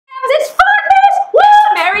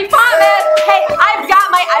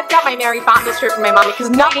I've got my Mary Fontenay shirt from my mommy because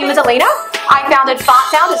my name is Elena. I founded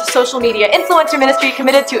Fontsound as a social media influencer ministry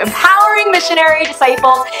committed to empowering missionary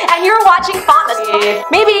disciples, and you're watching Fontness.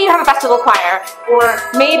 Maybe you have a festival choir, or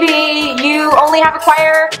maybe you only have a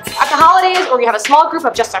choir at the holidays, or you have a small group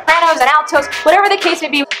of just sopranos and altos, whatever the case may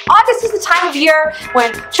be. August is the time of year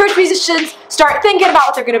when church musicians start thinking about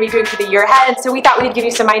what they're going to be doing for the year ahead, and so we thought we'd give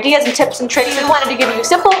you some ideas and tips and tricks. We wanted to give you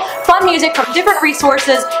simple, fun music from different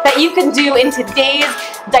resources that you can do in today's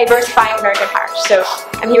diversifying American parish. So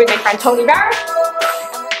I'm here with my friend Ptony.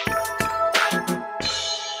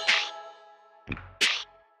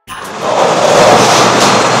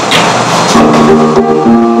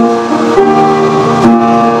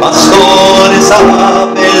 Pastores a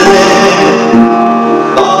Belén,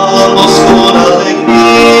 vamos con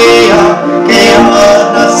alegría, que ha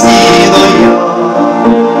nacido ya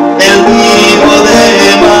el Hijo de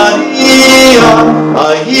María.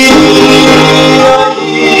 Allí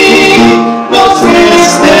nos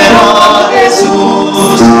espera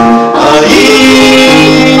Jesús.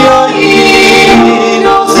 Allí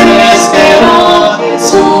nos espera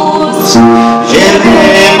Jesús.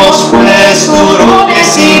 Llevemos pues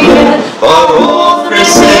turones y miel para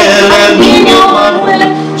ofrecerle al niño Manuel.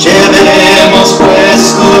 Llevemos pues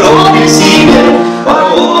turones y miel para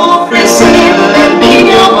ofrecerle al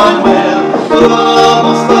niño Manuel.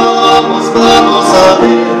 Vamos, vamos,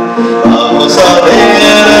 vamos a ver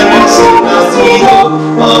el recién nacido,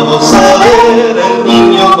 vamos a ver el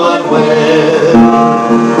niño Manuel.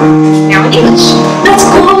 Now in English. Let's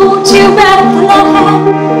go to Bethlehem,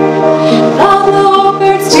 the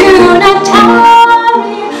bluebirds do not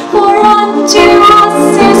tarry, for unto us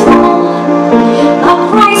is born a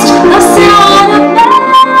Christ, the Son of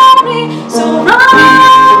Mary. So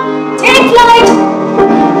run, take flight,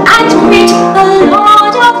 and greet the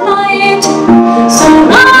Lord of light. So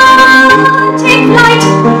run, take flight,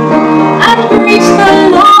 and greet the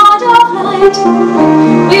Lord of light.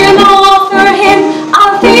 We'll offer him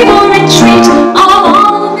our favorite treat of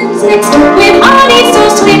almonds mixed with honey so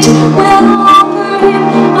sweet. We'll offer him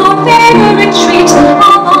our favorite treat of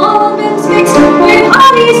almonds mixed with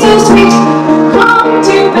honey so sweet. Come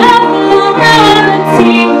to Bethlehem and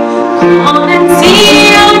see. Come and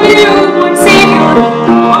see our newborn Savior.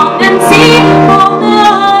 Come and see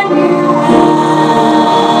Emmanuel.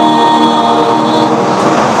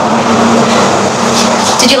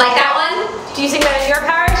 Did you like that one? Do you sing that in your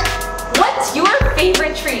parish? What's your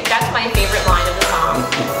favorite treat? That's my favorite line of the song.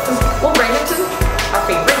 We'll bring them to our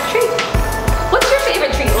favorite treat. What's your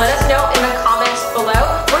favorite treat? Let us know in the comments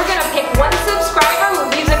below. We're going to pick one subscriber who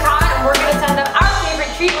leaves a comment, and we're going to send them our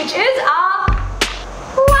favorite treat, which is a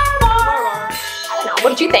Larabar. I don't know.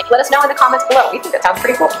 What did you think? Let us know in the comments below. We think that sounds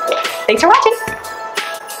pretty cool. Thanks for watching.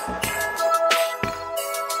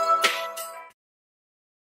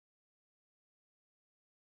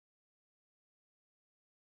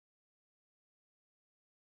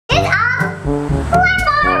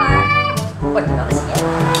 What turones yan?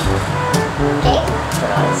 ¿Qué?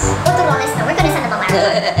 Turones. Un turones no, we're gonna send them a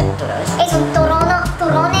letter. Turones. Es un turonen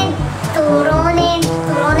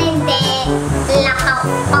de la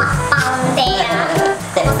founder.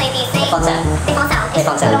 ¿Cómo se dice? De Fontsound. De Fontsound. De Es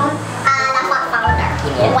un Fontsound. turón a la founder. ¿Y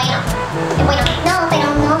miel? Bueno. No, pero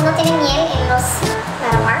no tienen miel en los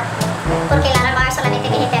Larabars. Porque Larabar es solamente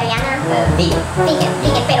vegetariana. Vegan,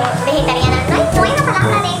 pero vegetariana. No hay una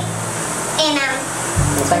palabra de... En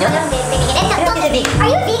español? De vegan. Creo que es vegan. Are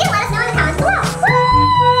you vegan? Let us know in the comments below.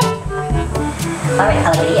 Alright,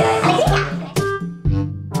 alegría.